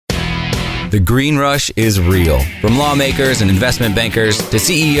The green rush is real. From lawmakers and investment bankers to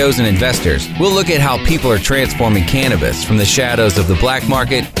CEOs and investors, we'll look at how people are transforming cannabis from the shadows of the black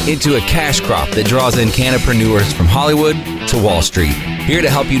market into a cash crop that draws in cannapreneurs from Hollywood to Wall Street. Here to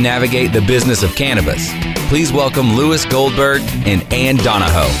help you navigate the business of cannabis, please welcome Lewis Goldberg and Ann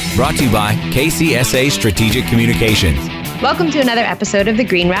Donahoe. Brought to you by KCSA Strategic Communications. Welcome to another episode of The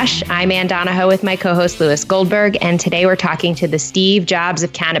Green Rush. I'm Ann Donahoe with my co-host Lewis Goldberg, and today we're talking to the Steve Jobs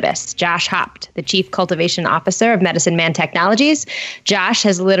of cannabis, Josh Haupt, the Chief Cultivation Officer of Medicine Man Technologies. Josh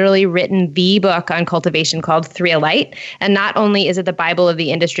has literally written the book on cultivation called 3-alight, and not only is it the Bible of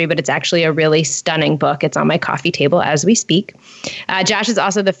the industry, but it's actually a really stunning book. It's on my coffee table as we speak. Josh is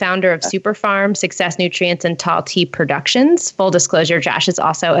also the founder of Super Farm, Success Nutrients, and Tall Tea Productions. Full disclosure, Josh is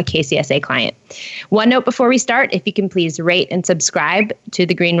also a KCSA client. One note before we start, if you can please rate and subscribe to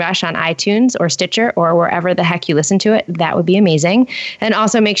The Green Rush on iTunes or Stitcher or wherever the heck you listen to it, that would be amazing. And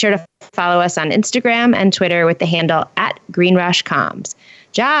also make sure to follow us on Instagram and Twitter with the handle @GreenRushComms.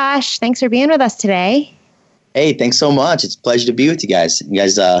 Josh, thanks for being with us today. Hey, thanks so much. It's a pleasure to be with you guys. You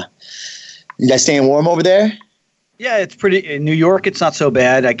guys staying warm over there? Yeah, it's pretty. In New York, it's not so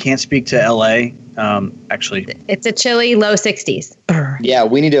bad. I can't speak to LA. Actually, it's a chilly low 60s. Yeah,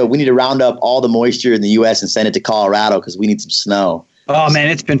 we need to round up all the moisture in the U.S. and send it to Colorado because we need some snow. Oh man,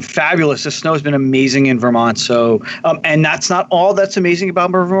 it's been fabulous. The snow has been amazing in Vermont. So, and that's not all that's amazing about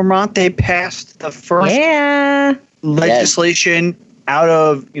Vermont. They passed the first legislation out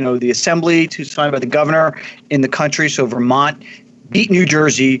of the assembly to signed by the governor in the country. So Vermont beat New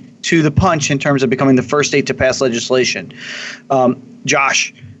Jersey to the punch in terms of becoming the first state to pass legislation.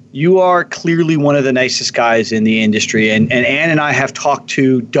 Josh, you are clearly one of the nicest guys in the industry, and Ann and I have talked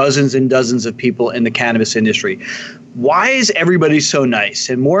to dozens and dozens of people in the cannabis industry. Why is everybody so nice?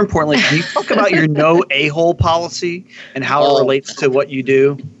 And more importantly, can you talk about your no a-hole policy and how it relates to what you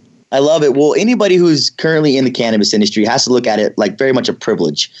do? I love it. Well, anybody who's currently in the cannabis industry has to look at it like very much a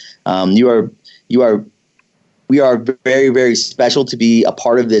privilege. We are very, very special to be a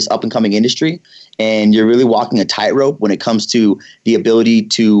part of this up-and-coming industry, and you're really walking a tightrope when it comes to the ability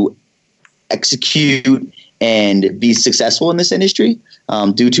to execute and be successful in this industry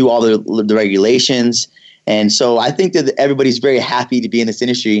due to all the regulations. And so I think that everybody's very happy to be in this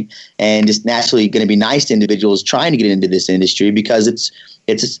industry and just naturally going to be nice to individuals trying to get into this industry because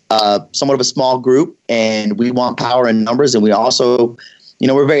it's somewhat of a small group, and we want power in numbers, and we also –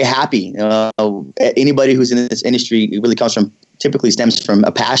 we're very happy. Anybody who's in this industry, it really typically stems from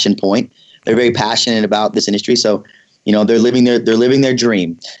a passion point. They're very passionate about this industry. So, they're living their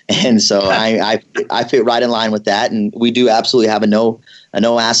dream. And so I fit right in line with that. And we do absolutely have a no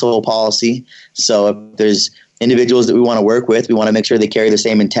asshole policy. So if there's individuals that we want to work with, we want to make sure they carry the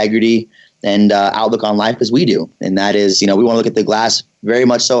same integrity and outlook on life as we do. And that is, we want to look at the glass very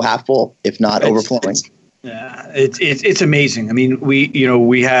much so half full, if not overflowing. Yeah, it's amazing. I mean, we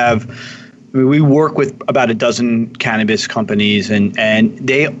work with about a dozen cannabis companies, and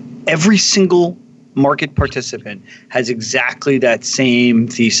every single market participant has exactly that same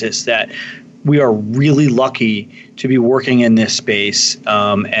thesis that we are really lucky to be working in this space,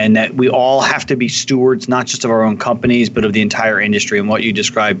 and that we all have to be stewards, not just of our own companies, but of the entire industry. And what you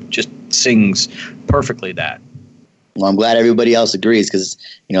described just sings perfectly that. Well, I'm glad everybody else agrees because,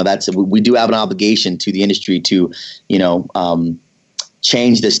 we do have an obligation to the industry to,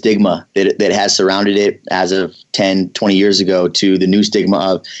 change the stigma that has surrounded it as of 10, 20 years ago to the new stigma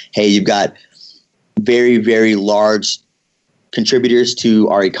of, hey, you've got very, very large contributors to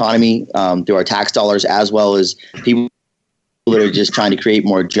our economy through our tax dollars, as well as people that are just trying to create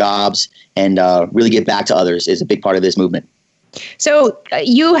more jobs and really get back to others is a big part of this movement. So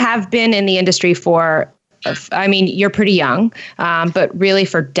you have been in the industry you're pretty young, but really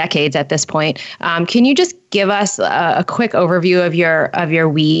for decades at this point. Can you just give us a quick overview of your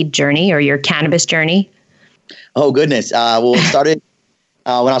weed journey or your cannabis journey? Oh, goodness. Well, it started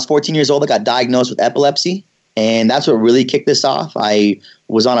when I was 14 years old. I got diagnosed with epilepsy, and that's what really kicked this off. I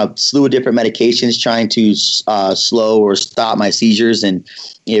was on a slew of different medications trying to slow or stop my seizures, and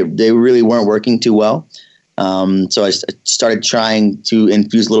they really weren't working too well. So I started trying to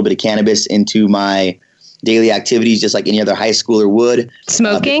infuse a little bit of cannabis into my daily activities, just like any other high schooler would.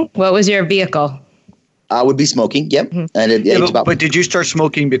 Smoking? What was your vehicle? I would be smoking. Yep. Mm-hmm. But did you start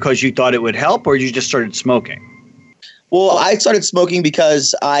smoking because you thought it would help, or you just started smoking? Well, I started smoking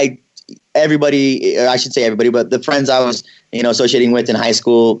because everybody, but the friends I was, associating with in high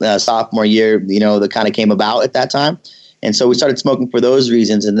school, sophomore year, that kind of came about at that time. And so we started smoking for those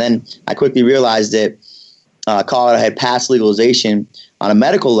reasons. And then I quickly realized that Colorado had passed legalization on a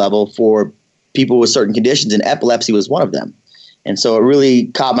medical level for people with certain conditions, and epilepsy was one of them. And so it really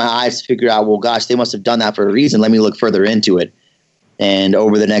caught my eyes to figure out, well, gosh, they must have done that for a reason. Let me look further into it. And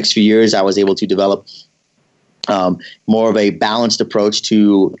over the next few years, I was able to develop more of a balanced approach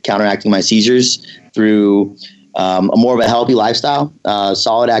to counteracting my seizures through more of a healthy lifestyle,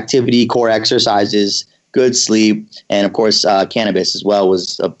 solid activity, core exercises, good sleep, and of course, cannabis as well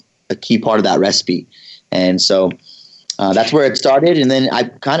was a key part of that recipe. And so that's where it started. And then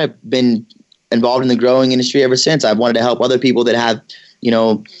I've kind of been involved in the growing industry ever since. I've wanted to help other people that have,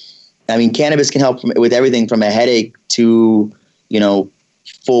 cannabis can help with everything from a headache to,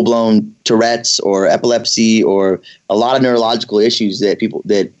 full-blown Tourette's or epilepsy or a lot of neurological issues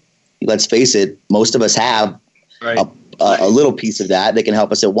that let's face it, most of us have. Right. A little piece of that can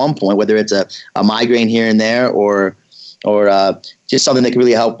help us at one point, whether it's a migraine here and there or just something that can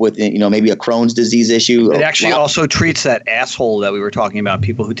really help with, maybe a Crohn's disease issue. It actually also treats that asshole that we were talking about.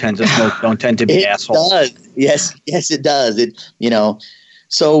 People who tend to smoke don't tend to be assholes. It does. Yes, it does.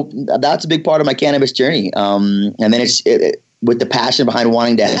 So that's a big part of my cannabis journey. And then it's with the passion behind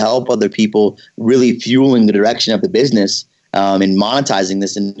wanting to help other people, really fueling the direction of the business and monetizing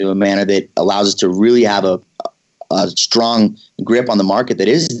this into a manner that allows us to really have a strong grip on the market that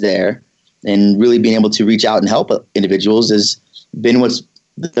is there, and really being able to reach out and help individuals has been what's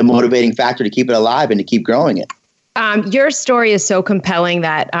the motivating factor to keep it alive and to keep growing it. Your story is so compelling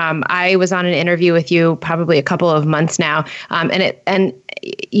that I was on an interview with you probably a couple of months now, and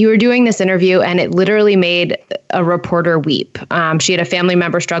you were doing this interview, and it literally made a reporter weep. She had a family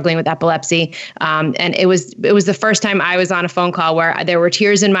member struggling with epilepsy, and it was the first time I was on a phone call where there were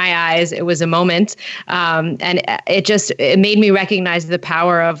tears in my eyes. It was a moment, and it made me recognize the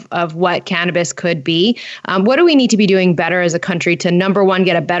power of what cannabis could be. What do we need to be doing better as a country to, number one,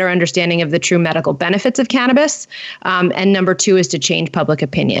 get a better understanding of the true medical benefits of cannabis? And number two is to change public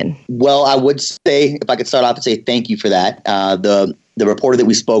opinion. Well, I would say, if I could start off and say thank you for that. The reporter that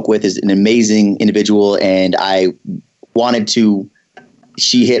we spoke with is an amazing individual, and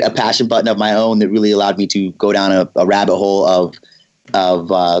she hit a passion button of my own that really allowed me to go down a rabbit hole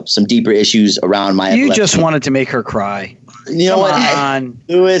of some deeper issues around my epilepsy. You just wanted to make her cry. You know what,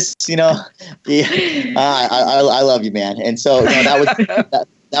 Louis? I love you, man. And so that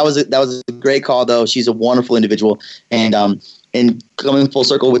was a great call, though. She's a wonderful individual, and coming full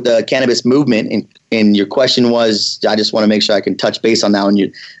circle with the cannabis movement, and your question was, I just want to make sure I can touch base on that one.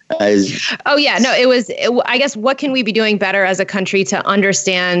 I guess, what can we be doing better as a country to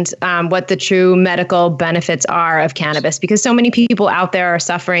understand what the true medical benefits are of cannabis? Because so many people out there are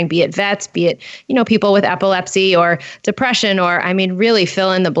suffering, be it vets, be it, people with epilepsy or depression, or, really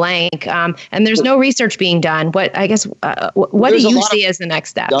fill in the blank. And there's no research being done. What do you see as the next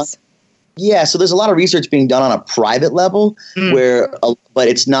steps? Yeah, so there's a lot of research being done on a private level but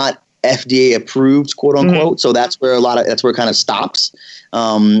it's not FDA approved, quote unquote. So that's where it kind of stops.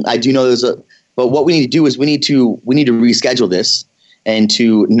 I do know but what we need to do is we need to reschedule this and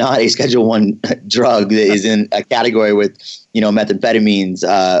to not a Schedule 1 drug that is in a category with, methamphetamines,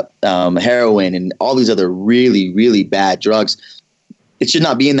 heroin, and all these other really, really bad drugs. It should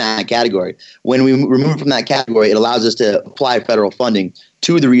not be in that category. When we remove it from that category, it allows us to apply federal funding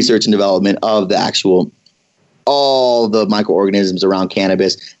to the research and development of all the microorganisms around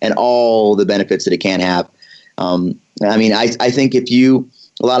cannabis and all the benefits that it can have. I think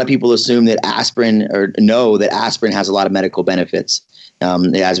a lot of people assume that aspirin, or know that aspirin has a lot of medical benefits.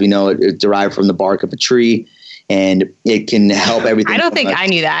 As we know, it's derived from the bark of a tree, and it can help everything. I don't think I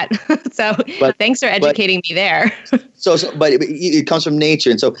knew that. But thanks for educating me there. But it comes from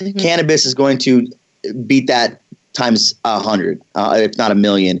nature. And so cannabis is going to beat that times 100, if not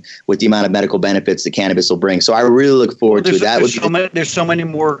 1,000,000, with the amount of medical benefits that cannabis will bring. So I really look forward to that. There's so many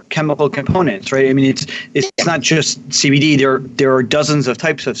more chemical components, right? It's not just CBD. There are dozens of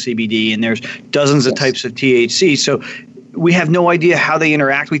types of CBD, and there's dozens of types of THC. So we have no idea how they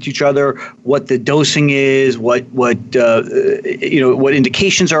interact with each other, what the dosing is, what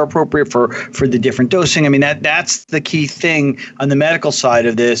indications are appropriate for the different dosing. That's the key thing on the medical side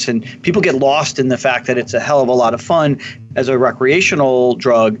of this, and people get lost in the fact that it's a hell of a lot of fun as a recreational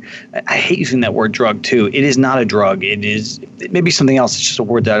drug. I hate using that word drug too. It is not a drug. It may be something else. It's just a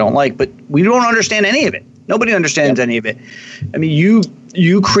word that I don't like, but we don't understand any of it. Nobody understands any of it.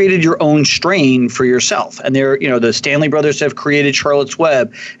 You created your own strain for yourself, and the Stanley brothers have created Charlotte's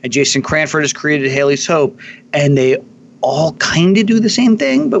Web, and Jason Cranford has created Haley's Hope, and they all kind of do the same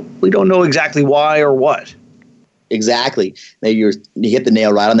thing, but we don't know exactly why or what. Exactly. You hit the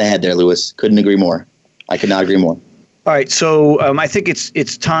nail right on the head there, Louis. Couldn't agree more. I could not agree more. All right, so I think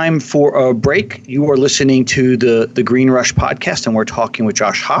it's time for a break. You are listening to the Green Rush podcast, and we're talking with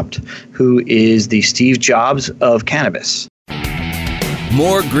Josh Hopt, who is the Steve Jobs of cannabis.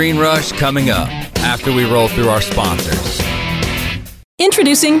 More Green Rush coming up after we roll through our sponsors.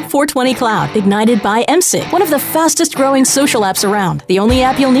 Introducing 420 Cloud, ignited by MSIG, one of the fastest growing social apps around. The only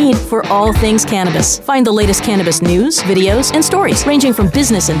app you'll need for all things cannabis. Find the latest cannabis news, videos, and stories ranging from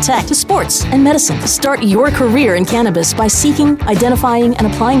business and tech to sports and medicine. Start your career in cannabis by seeking, identifying, and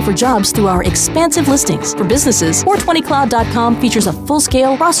applying for jobs through our expansive listings. For businesses, 420cloud.com features a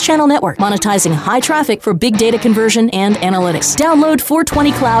full-scale cross-channel network, monetizing high traffic for big data conversion and analytics. Download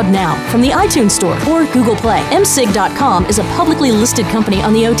 420 Cloud now from the iTunes Store or Google Play. MSIG.com is a publicly listed company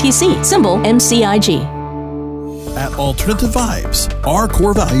on the OTC, symbol MCIG. At Alternative Vibes, our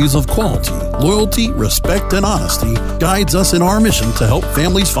core values of quality, loyalty, respect, and honesty guides us in our mission to help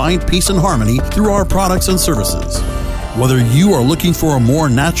families find peace and harmony through our products and services. Whether you are looking for a more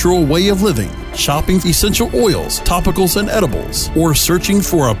natural way of living, shopping essential oils, topicals, and edibles, or searching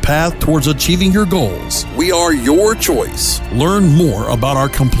for a path towards achieving your goals, we are your choice. Learn more about our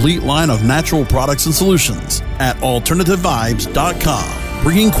complete line of natural products and solutions at AlternativeVibes.com.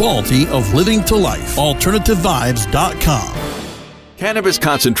 Bringing quality of living to life. AlternativeVibes.com. Cannabis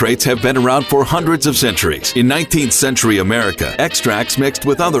concentrates have been around for hundreds of centuries. In 19th century America, extracts mixed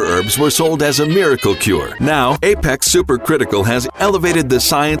with other herbs were sold as a miracle cure. Now, Apex Supercritical has elevated the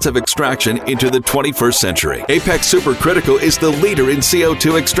science of extraction into the 21st century. Apex Supercritical is the leader in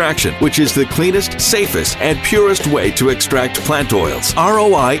CO2 extraction, which is the cleanest, safest, and purest way to extract plant oils.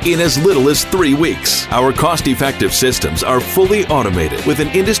 ROI in as little as 3 weeks. Our cost-effective systems are fully automated with an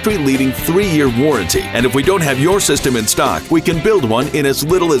industry-leading 3-year warranty. And if we don't have your system in stock, we can build one in as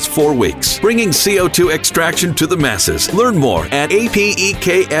little as 4 weeks, bringing CO2 extraction to the masses. Learn more at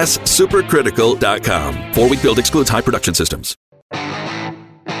apexsupercritical.com. 4-week build excludes high production systems.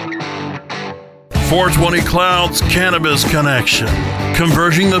 420 Cloud's Cannabis Connection,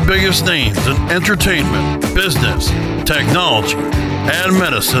 converging the biggest names in entertainment, business, technology, and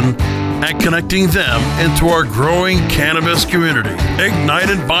medicine, and connecting them into our growing cannabis community.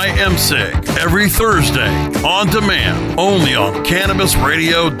 Ignited by MSIG, every Thursday, on demand, only on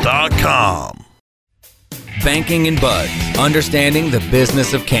CannabisRadio.com. Banking and Buds, understanding the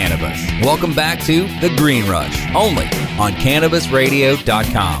business of cannabis. Welcome back to The Green Rush, only on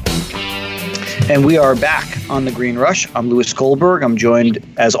CannabisRadio.com. And we are back on The Green Rush. I'm Louis Goldberg. I'm joined,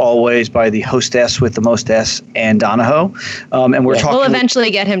 as always, by the hostess with the most S, Ann Donahoe. And we're talking. We'll eventually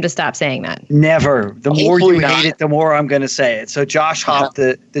get him to stop saying that. Never. The more you hate it, the more I'm going to say it. So Josh Hopp,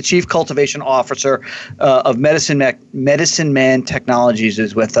 the Chief Cultivation Officer of Medicine Man Technologies,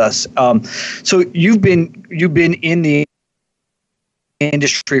 is with us. So you've been in the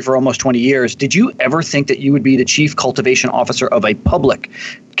industry for almost 20 years. Did you ever think that you would be the Chief Cultivation Officer of a public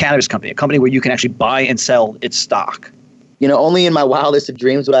cannabis company, a company where you can actually buy and sell its stock? Only in my wildest of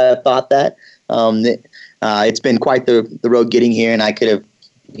dreams would I have thought that. It's been quite the road getting here, and I could have,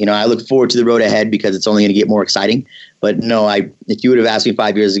 I look forward to the road ahead because it's only going to get more exciting. But no, if you would have asked me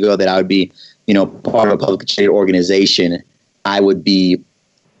 5 years ago that I would be, part of a publicly traded organization, I would be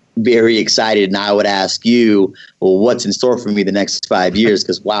very excited, and I would ask you, well, what's in store for me the next 5 years?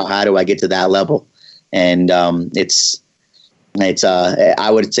 Because wow, how do I get to that level? And it's I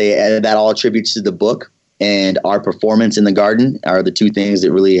would say that all attributes to the book and our performance in the garden are the two things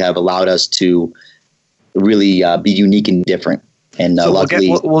that really have allowed us to really be unique and different. And so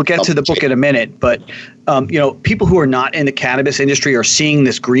we'll get to the book in a minute, but people who are not in the cannabis industry are seeing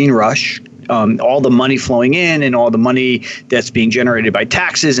this green rush, all the money flowing in and all the money that's being generated by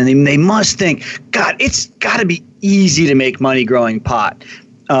taxes, and they must think, God, it's got to be easy to make money growing pot.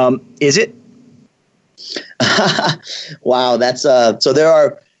 Is it? Wow, that's so. There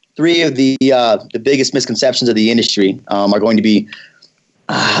are three of the biggest misconceptions of the industry are going to be.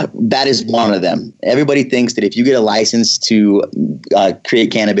 That is one of them. Everybody thinks that if you get a license to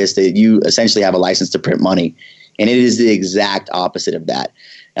create cannabis, that you essentially have a license to print money. And it is the exact opposite of that.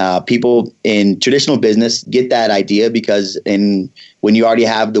 People in traditional business get that idea because when you already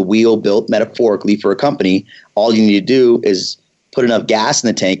have the wheel built metaphorically for a company, all you need to do is put enough gas in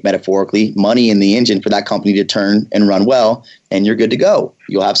the tank, metaphorically, money in the engine for that company to turn and run well, and you're good to go.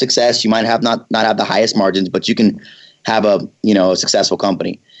 You'll have success. You might have not have the highest margins, but you can have a successful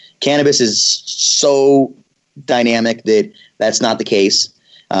company. Cannabis is so dynamic that that's not the case.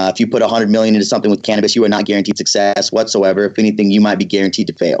 If you put $100 million into something with cannabis, you are not guaranteed success whatsoever. If anything, you might be guaranteed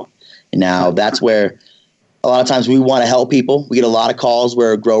to fail. And now that's where a lot of times we want to help people. We get a lot of calls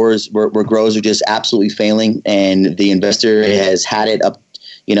where growers are just absolutely failing, and the investor has had it up,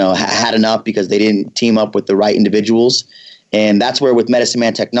 had enough because they didn't team up with the right individuals. And that's where with Medicine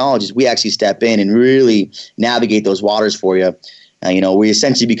Man Technologies, we actually step in and really navigate those waters for you. We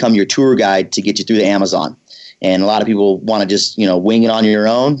essentially become your tour guide to get you through the Amazon. And a lot of people want to just, wing it on your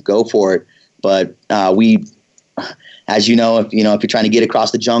own, go for it. But as you know, if you're trying to get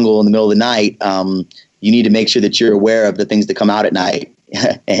across the jungle in the middle of the night, you need to make sure that you're aware of the things that come out at night.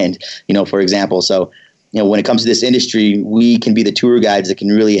 And, for example, so, when it comes to this industry, we can be the tour guides that can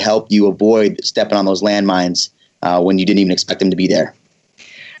really help you avoid stepping on those landmines when you didn't even expect them to be there.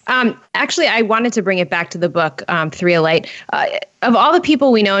 Actually, I wanted to bring it back to the book, 3Alight. Of all the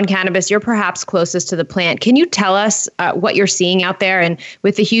people we know in cannabis, you're perhaps closest to the plant. Can you tell us what you're seeing out there? And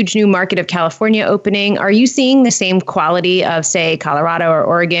with the huge new market of California opening, are you seeing the same quality of, say, Colorado or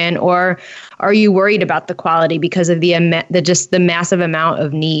Oregon? Or are you worried about the quality because of the massive amount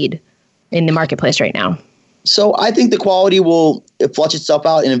of need in the marketplace right now? So I think the quality will flush itself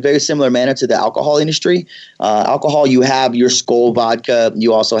out in a very similar manner to the alcohol industry. Alcohol, you have your Skol vodka.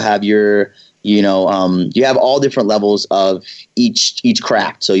 You also have your, you have all different levels of each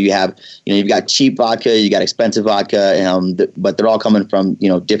craft. So you have, you've got cheap vodka, you got expensive vodka, but they're all coming from,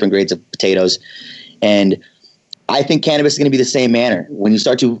 different grades of potatoes. And I think cannabis is going to be the same manner. When you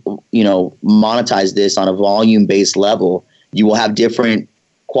start to, monetize this on a volume-based level, you will have different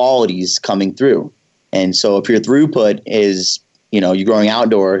qualities coming through. And so if your throughput is, you're growing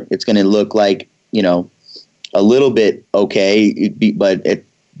outdoor, it's going to look like, a little bit okay, but it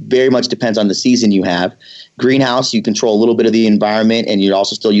very much depends on the season you have. Greenhouse, you control a little bit of the environment and you're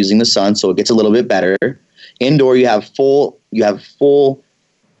also still using the sun, so it gets a little bit better. Indoor, you have full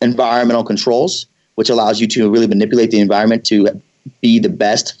environmental controls, which allows you to really manipulate the environment to be the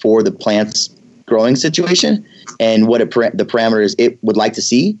best for the plant's growing situation and what the parameters it would like to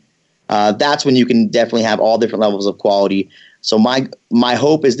see. That's when you can definitely have all different levels of quality. So my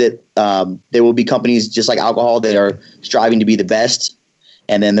hope is that there will be companies just like alcohol that are striving to be the best.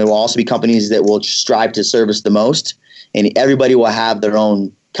 And then there will also be companies that will strive to service the most. And everybody will have their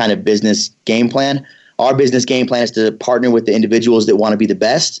own kind of business game plan. Our business game plan is to partner with the individuals that want to be the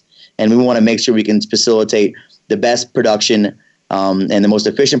best. And we want to make sure we can facilitate the best production and the most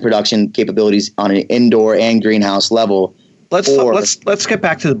efficient production capabilities on an indoor and greenhouse level. Let's get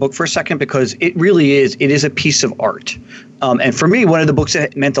back to the book for a second, because it is a piece of art. And for me, one of the books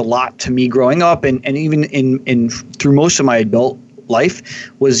that meant a lot to me growing up and even in through most of my adult life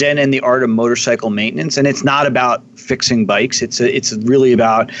was Zen and the Art of Motorcycle Maintenance. And it's not about fixing bikes. It's really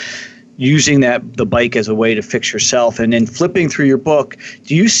about using the bike as a way to fix yourself. And then flipping through your book,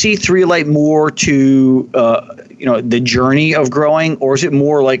 do you see 3Alight more to the journey of growing, or is it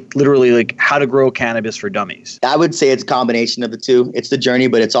more like literally like how to grow cannabis for dummies? I would say it's a combination of the two. It's the journey,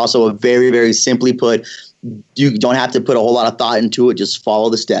 but it's also a very, very simply put, you don't have to put a whole lot of thought into it. Just follow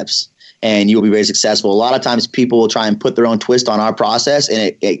the steps and you'll be very successful. A lot of times people will try and put their own twist on our process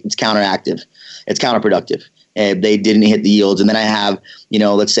and it's counteractive. It's counterproductive. And they didn't hit the yields. And then I have,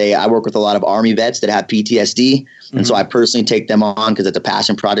 let's say I work with a lot of Army vets that have PTSD. And so I personally take them on because it's a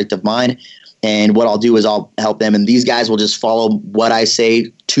passion project of mine. And what I'll do is I'll help them. And these guys will just follow what I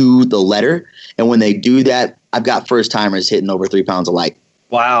say to the letter. And when they do that, I've got first timers hitting over 3 pounds a light.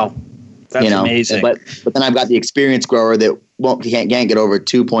 Wow. That's amazing. But then I've got the experienced grower that can't get over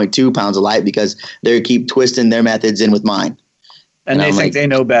 2.2 pounds a light because they keep twisting their methods in with mine. And they think they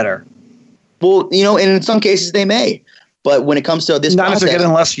know better. Well, and in some cases they may. But when it comes to this process, if they're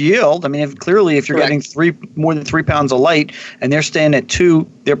getting less yield, I mean, if you're getting more than 3 pounds of light and they're staying at 2,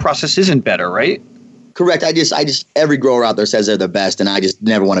 their process isn't better, right? Correct. I just every grower out there says they're the best, and I just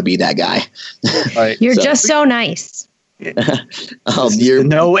never want to be that guy. Right. You're just so nice. You're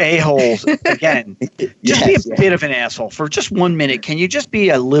no a-holes again. Just be a bit of an asshole for just 1 minute. Can you just be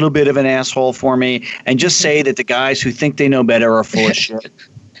a little bit of an asshole for me and just say that the guys who think they know better are full of shit?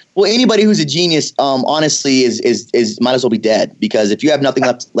 Well, anybody who's a genius, honestly, is might as well be dead, because if you have nothing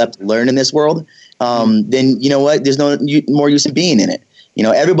left to learn in this world, then you know what? There's no more use in being in it.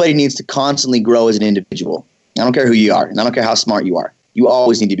 Everybody needs to constantly grow as an individual. I don't care who you are, and I don't care how smart you are. You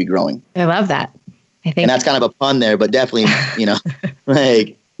always need to be growing. I love that. And that's kind of a pun there, but definitely,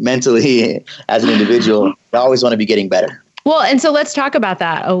 like mentally as an individual, you always want to be getting better. Well, and so let's talk about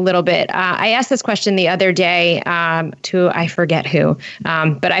that a little bit. I asked this question the other day to I forget who,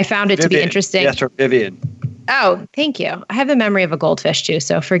 but I found it to be interesting. Yes, sir, Vivian. Oh, thank you. I have the memory of a goldfish too,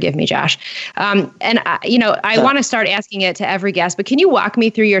 so forgive me, Josh. I want to start asking it to every guest, but can you walk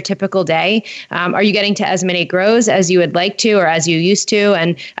me through your typical day? Are you getting to as many grows as you would like to, or as you used to?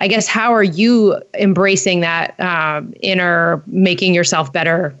 And I guess, how are you embracing that inner making yourself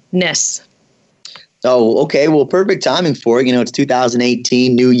better-ness? Oh, okay. Well, perfect timing for it. It's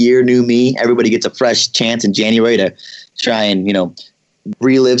 2018, new year, new me. Everybody gets a fresh chance in January to try and,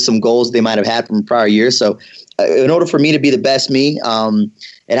 relive some goals they might have had from prior years. So in order for me to be the best me,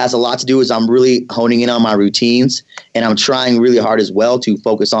 it has a lot to do with I'm really honing in on my routines, and I'm trying really hard as well to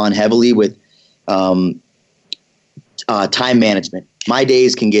focus on heavily with time management. My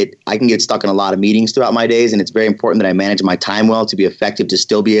days I can get stuck in a lot of meetings throughout my days, and it's very important that I manage my time well to be effective, to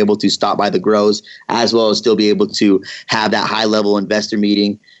still be able to stop by the grows, as well as still be able to have that high level investor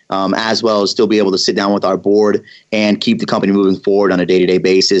meeting, as well as still be able to sit down with our board and keep the company moving forward on a day-to-day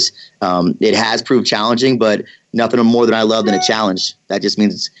basis. It has proved challenging, but nothing more than I love than a challenge. That just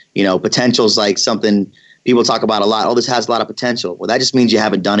means, potential is like something people talk about a lot. Oh, this has a lot of potential. Well, that just means you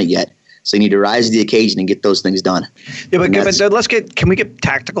haven't done it yet. So you need to rise to the occasion and get those things done. Yeah, but can we get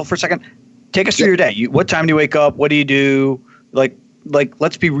tactical for a second? Take us through your day. What time do you wake up? What do you do? Like,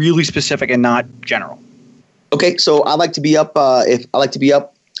 let's be really specific and not general. Okay, so I like to be up.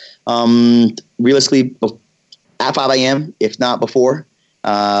 Realistically at 5 a.m. if not before.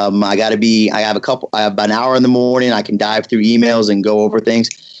 I have about an hour in the morning. I can dive through emails and go over things.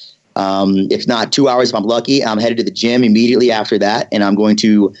 If not 2 hours, if I'm lucky, I'm headed to the gym immediately after that. And I'm going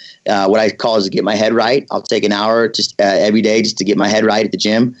to, what I call is to get my head right. I'll take an hour just every day just to get my head right at the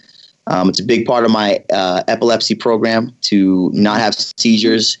gym. It's a big part of my epilepsy program to not have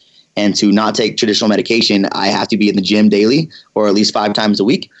seizures and to not take traditional medication. I have to be in the gym daily or at least 5 times a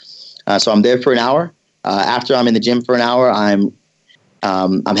week. So I'm there for an hour. After I'm in the gym for an hour, I'm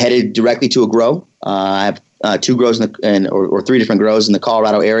headed directly to a grow. I have 2 grows or 3 different grows in the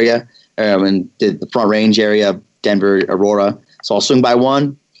Colorado area, in the Front Range area of Denver, Aurora. So I'll swing by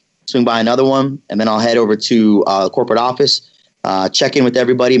one, swing by another one, and then I'll head over to corporate office, check in with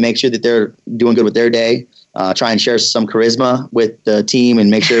everybody, make sure that they're doing good with their day, try and share some charisma with the team and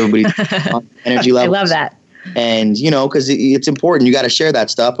make sure everybody's on energy levels. I love that. And, because it's important. You got to share that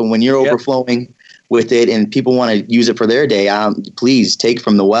stuff. And when you're overflowing with it and people want to use it for their day, please take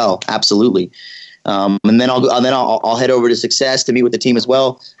from the well. Absolutely. And then I'll head over to Success to meet with the team as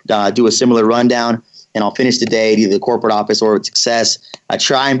well, do a similar rundown, and I'll finish the day at either the corporate office or at Success. I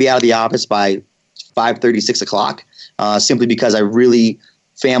try and be out of the office by 5:30, 6 o'clock, simply because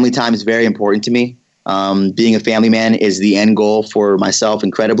family time is very important to me. Being a family man is the end goal for myself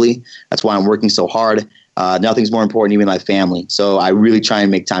incredibly. That's why I'm working so hard. Nothing's more important even than my family. So I really try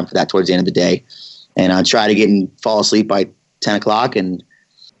and make time for that towards the end of the day. And I try to get and fall asleep by 10 o'clock and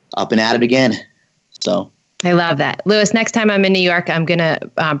up and at it again. So I love that. Lewis, next time I'm in New York, I'm going to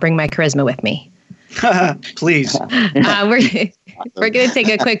bring my charisma with me. Please. We're going to take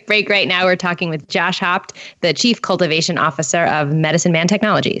a quick break right now. We're talking with Josh Hopt, the Chief Cultivation Officer of Medicine Man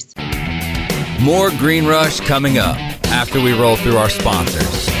Technologies. More Green Rush coming up after we roll through our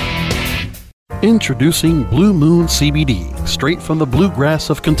sponsors. Introducing Blue Moon CBD, straight from the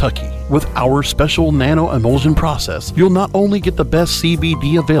bluegrass of Kentucky. With our special nano emulsion process, you'll not only get the best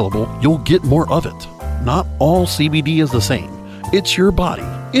CBD available, you'll get more of it. Not all CBD is the same. It's your body.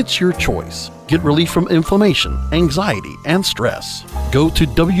 It's your choice. Get relief from inflammation, anxiety, and stress. Go to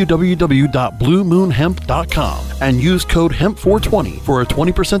www.bluemoonhemp.com and use code HEMP420 for a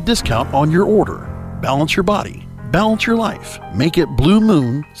 20% discount on your order. Balance your body. Balance your life. Make it Blue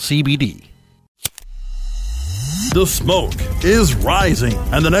Moon CBD. The smoke is rising,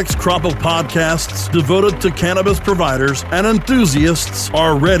 and the next crop of podcasts devoted to cannabis providers and enthusiasts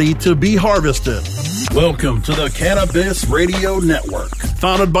are ready to be harvested. Welcome to the Cannabis Radio Network,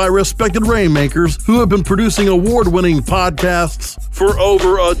 founded by respected rainmakers who have been producing award-winning podcasts for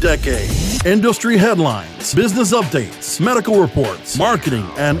over a decade. Industry headlines, business updates, medical reports, marketing,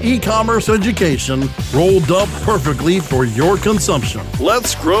 and e-commerce education rolled up perfectly for your consumption.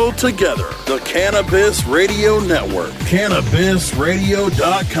 Let's grow together. The Cannabis Radio Network.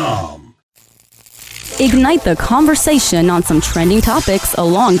 CannabisRadio.com. Ignite the conversation on some trending topics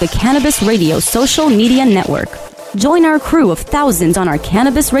along the Cannabis Radio social media network. Join our crew of thousands on our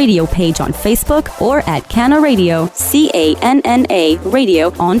Cannabis Radio page on Facebook or at Canna Radio, CANNA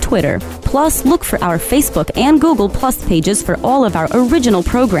Radio on Twitter. Plus, look for our Facebook and Google Plus pages for all of our original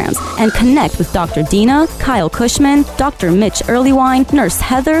programs and connect with Dr. Dina, Kyle Cushman, Dr. Mitch Earlywine, Nurse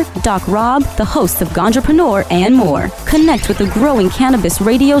Heather, Doc Rob, the hosts of Ganjapreneur, and more. Connect with the growing Cannabis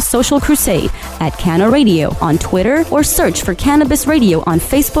Radio social crusade at Canna Radio on Twitter or search for Cannabis Radio on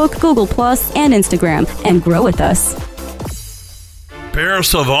Facebook, Google Plus, and Instagram and grow with us. Pierre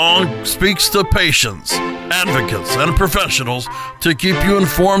Savon speaks to patients, advocates, and professionals to keep you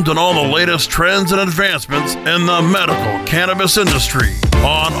informed on all the latest trends and advancements in the medical cannabis industry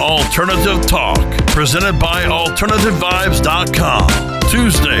on Alternative Talk, presented by AlternativeVibes.com.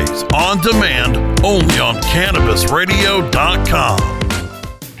 Tuesdays on demand only on CannabisRadio.com.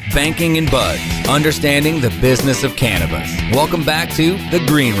 banking and buds, understanding the business of cannabis. Welcome back to The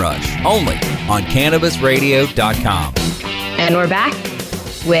Green Rush, only on CannabisRadio.com. And we're back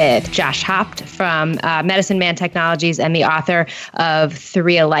with Josh Hopt from Medicine Man Technologies and the author of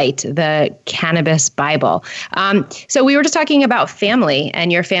 3-A-Lite, the Cannabis Bible. So we were just talking about family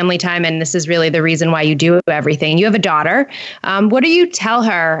and your family time, and this is really the reason why you do everything. You have a daughter. What do you tell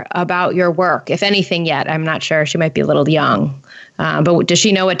her about your work, if anything yet? I'm not sure. She might be a little young. But does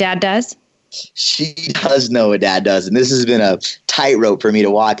she know what Dad does? She does know what Dad does. And this has been a tightrope for me to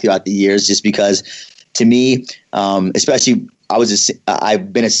walk throughout the years, just because to me, especially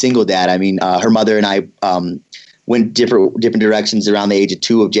I've been a single dad. I mean, her mother and I went different directions around the age of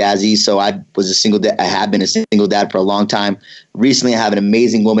 2 of Jazzy. So I was a single dad. I have been a single dad for a long time. Recently, I have an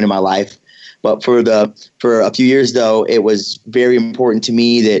amazing woman in my life. But for a few years, though, it was very important to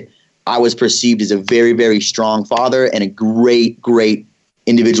me that I was perceived as a very, very strong father and a great, great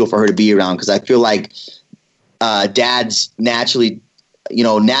individual for her to be around. Because I feel like dads naturally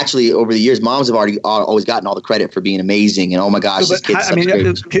over the years, moms have always gotten all the credit for being amazing. And oh my gosh, this kid's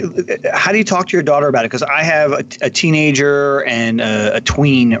how do you talk to your daughter about it? Because I have a teenager and a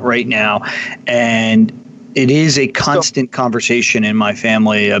tween right now, and it is a constant conversation in my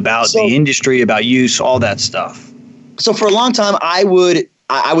family about the industry, about use, all that stuff. So for a long time, I would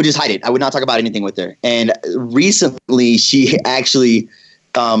just hide it. I would not talk about anything with her. And recently, she actually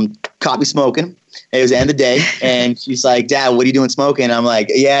caught me smoking. It was the end of the day, and she's like, "Dad, what are you doing smoking?" I'm like,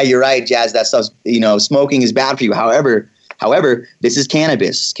 "Yeah, you're right, Jazz. That stuff's, smoking is bad for you. However, this is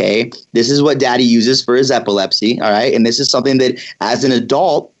cannabis, okay? This is what Daddy uses for his epilepsy, all right? And this is something that, as an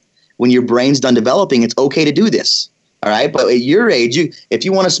adult, when your brain's done developing, it's okay to do this, all right? But at your age, if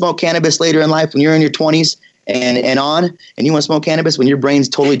you want to smoke cannabis later in life, when you're in your 20s and on, and you want to smoke cannabis when your brain's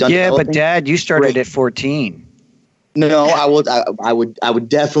totally done developing. Yeah, but Dad, you started at 14. No, I would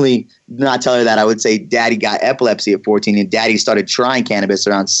definitely not tell her that. I would say Daddy got epilepsy at 14 and Daddy started trying cannabis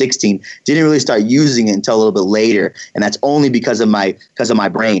around 16. Didn't really start using it until a little bit later, and that's only because of my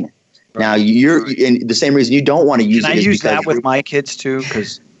brain. Right. Now you're in the same reason you don't want to use it. Can I use that with my kids too?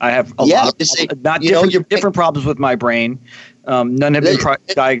 Because I have a lot of different problems with my brain. None have been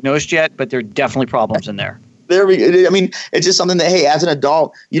diagnosed yet, but there are definitely problems in there. It's just something that, hey, as an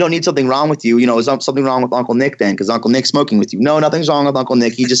adult, you don't need something wrong with you. Is something wrong with Uncle Nick then? Because Uncle Nick's smoking with you. No, nothing's wrong with Uncle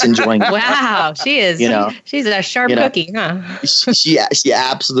Nick. He's just enjoying it. Wow, she is. She's a sharp cookie, huh? She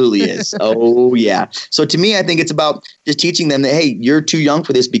absolutely is. Oh, yeah. So to me, I think it's about just teaching them that, hey, you're too young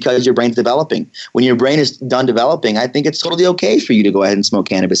for this because your brain's developing. When your brain is done developing, I think it's totally okay for you to go ahead and smoke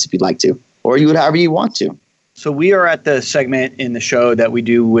cannabis if you'd like to, or you would however you want to. So we are at the segment in the show that we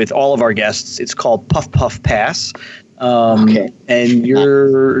do with all of our guests. It's called Puff Puff Pass. Okay. And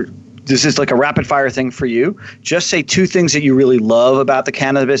this is like a rapid fire thing for you. Just say 2 things that you really love about the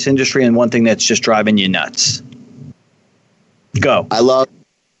cannabis industry and 1 thing that's just driving you nuts. Go. I love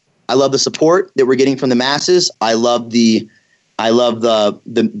the support that we're getting from the masses. I love the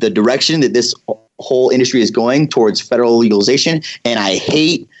direction that this whole industry is going towards federal legalization, and I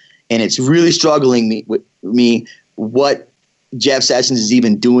hate, and it's really struggling with me what Jeff Sessions is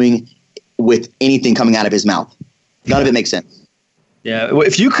even doing with anything coming out of his mouth. None of it makes sense. Yeah,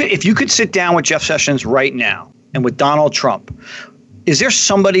 if you could sit down with Jeff Sessions right now and with Donald Trump, is there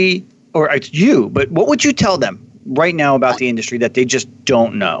somebody, or it's you, but what would you tell them right now about the industry that they just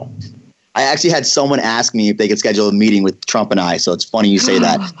don't know? I actually had someone ask me if they could schedule a meeting with Trump and I, so it's funny you say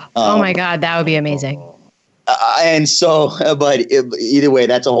that. Oh my God, that would be amazing. But either way,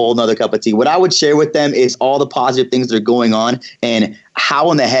 that's a whole nother cup of tea. What I would share with them is all the positive things that are going on, and how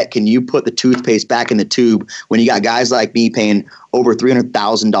in the heck can you put the toothpaste back in the tube when you got guys like me paying over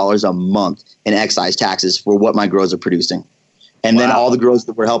 $300,000 a month in excise taxes for what my grows are producing? And then all the grows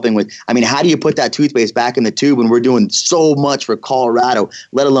that we're helping with. I mean, how do you put that toothpaste back in the tube when we're doing so much for Colorado,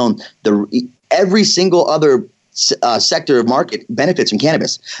 let alone every single other sector of market benefits from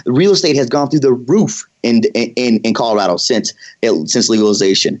cannabis? The real estate has gone through the roof in Colorado since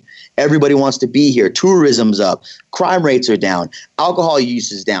legalization. Everybody wants to be here. Tourism's up. Crime rates are down. Alcohol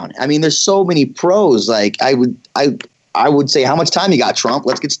use is down. I mean, there's so many pros. Like I would say, how much time you got, Trump?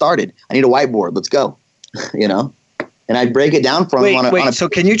 Let's get started. I need a whiteboard. Let's go. And I'd break it down from so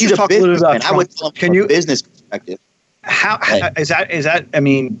can you just talk a little bit about Trump? I would tell them from a business perspective. How is that? I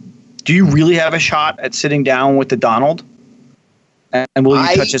mean, do you really have a shot at sitting down with the Donald? And will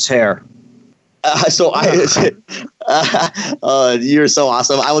you touch his hair? You're so awesome.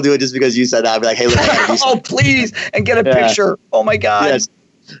 I will do it just because you said that. I'll be like, hey, look. Please, and get a picture. Oh my God. Yes.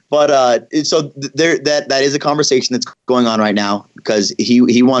 But that is a conversation that's going on right now because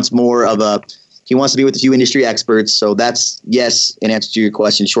he wants more of a He wants to be with a few industry experts. So that's yes, in answer to your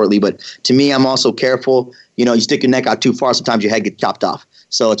question shortly. But to me, I'm also careful. You stick your neck out too far, sometimes your head gets chopped off.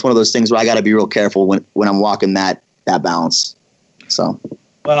 So it's one of those things where I got to be real careful when I'm walking that balance. So.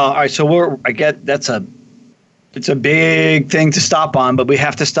 Well, all right. So I get it's a big thing to stop on, but we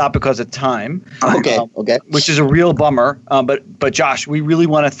have to stop because of time. Okay. Which is a real bummer. But Josh, we really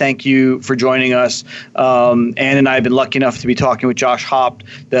want to thank you for joining us. Ann and I have been lucky enough to be talking with Josh Haupt,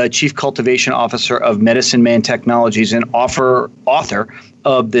 the Chief Cultivation Officer of Medicine Man Technologies and author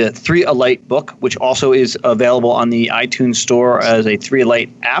of the 3Alight book, which also is available on the iTunes store as a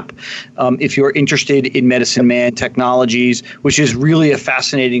 3Alight app. If you're interested in Medicine Man Technologies, which is really a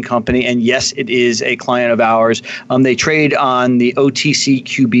fascinating company, and yes, it is a client of ours. They trade on the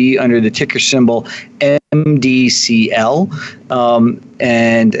OTCQB under the ticker symbol MDCL.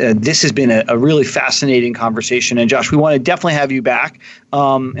 And this has been a really fascinating conversation. And Josh, we want to definitely have you back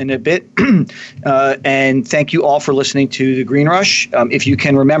in a bit. And thank you all for listening to The Green Rush. If you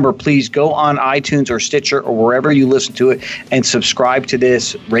can remember, please go on iTunes or Stitcher or wherever you listen to it and subscribe to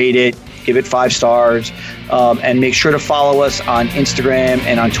this, rate it, give it 5 stars, and make sure to follow us on Instagram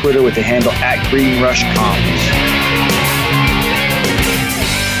and on Twitter with the handle @GreenRushComms.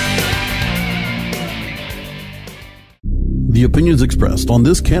 The opinions expressed on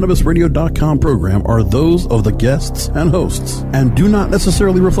this CannabisRadio.com program are those of the guests and hosts and do not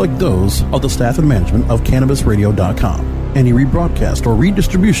necessarily reflect those of the staff and management of CannabisRadio.com. Any rebroadcast or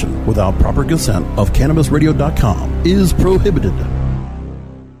redistribution without proper consent of CannabisRadio.com is prohibited.